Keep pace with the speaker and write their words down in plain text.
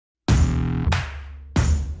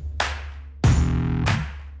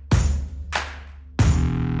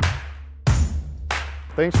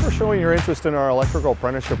Thanks for showing your interest in our electrical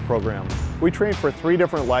apprenticeship program. We train for 3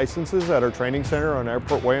 different licenses at our training center on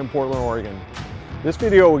Airport Way in Portland, Oregon. This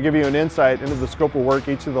video will give you an insight into the scope of work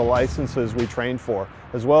each of the licenses we train for,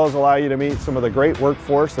 as well as allow you to meet some of the great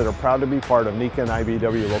workforce that are proud to be part of NECA and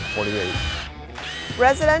IBEW Local 48.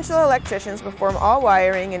 Residential electricians perform all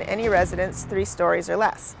wiring in any residence 3 stories or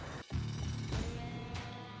less.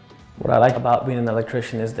 What I like about being an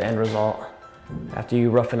electrician is the end result. After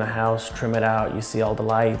you roughen a house, trim it out, you see all the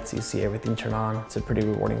lights, you see everything turn on. It's a pretty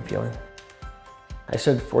rewarding feeling. I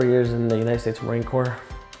served 4 years in the United States Marine Corps.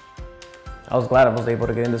 I was glad I was able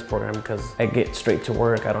to get in this program because I get straight to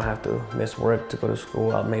work. I don't have to miss work to go to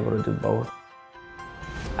school. I'm able to do both.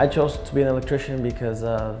 I chose to be an electrician because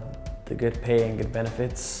of the good pay and good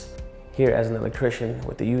benefits. Here as an electrician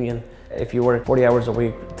with the union, if you work 40 hours a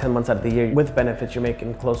week, 10 months out of the year, with benefits, you're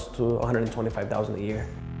making close to $125,000 a year.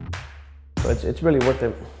 So it's really worth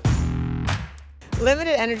it.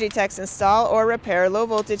 Limited energy techs install or repair low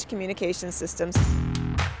voltage communication systems.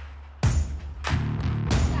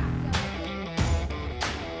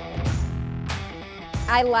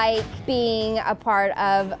 I like being a part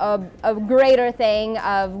of a greater thing,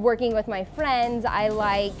 of working with my friends. I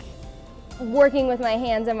like working with my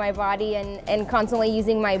hands and my body and constantly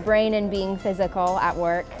using my brain and being physical at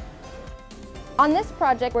work. On this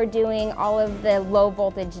project, we're doing all of the low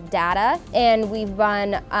voltage data, and we've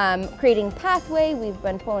been creating pathway, we've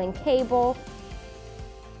been pulling cable.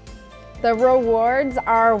 The rewards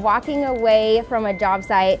are walking away from a job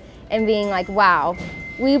site and being like, wow,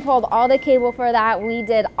 we pulled all the cable for that, we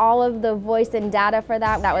did all of the voice and data for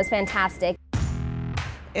that. That was fantastic.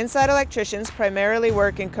 Inside electricians primarily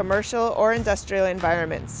work in commercial or industrial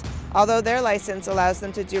environments, although their license allows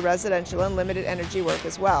them to do residential and limited energy work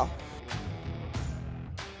as well.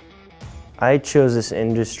 I chose this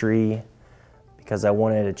industry because I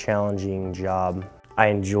wanted a challenging job. I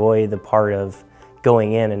enjoy the part of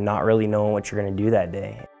going in and not really knowing what you're going to do that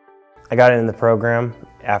day. I got in the program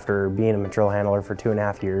after being a material handler for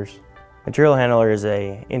 2.5 years. Material handler is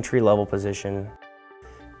an entry-level position.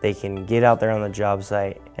 They can get out there on the job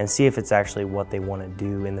site and see if it's actually what they want to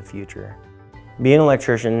do in the future. Being an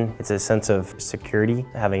electrician, it's a sense of security,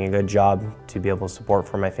 having a good job to be able to support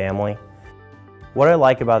for my family. What I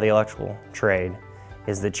like about the electrical trade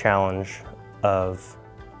is the challenge of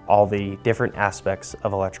all the different aspects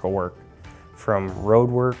of electrical work, from road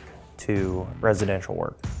work to residential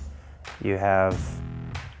work. You have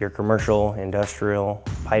your commercial, industrial,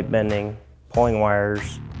 pipe bending, pulling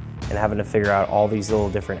wires, and having to figure out all these little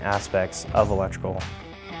different aspects of electrical.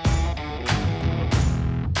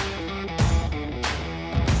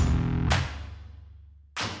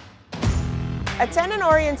 Attend an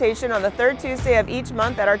orientation on the 3rd Tuesday of each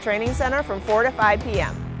month at our training center from 4 to 5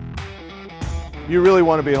 p.m. You really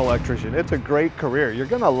want to be an electrician. It's a great career. You're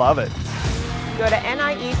going to love it. Go to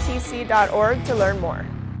nietc.org to learn more.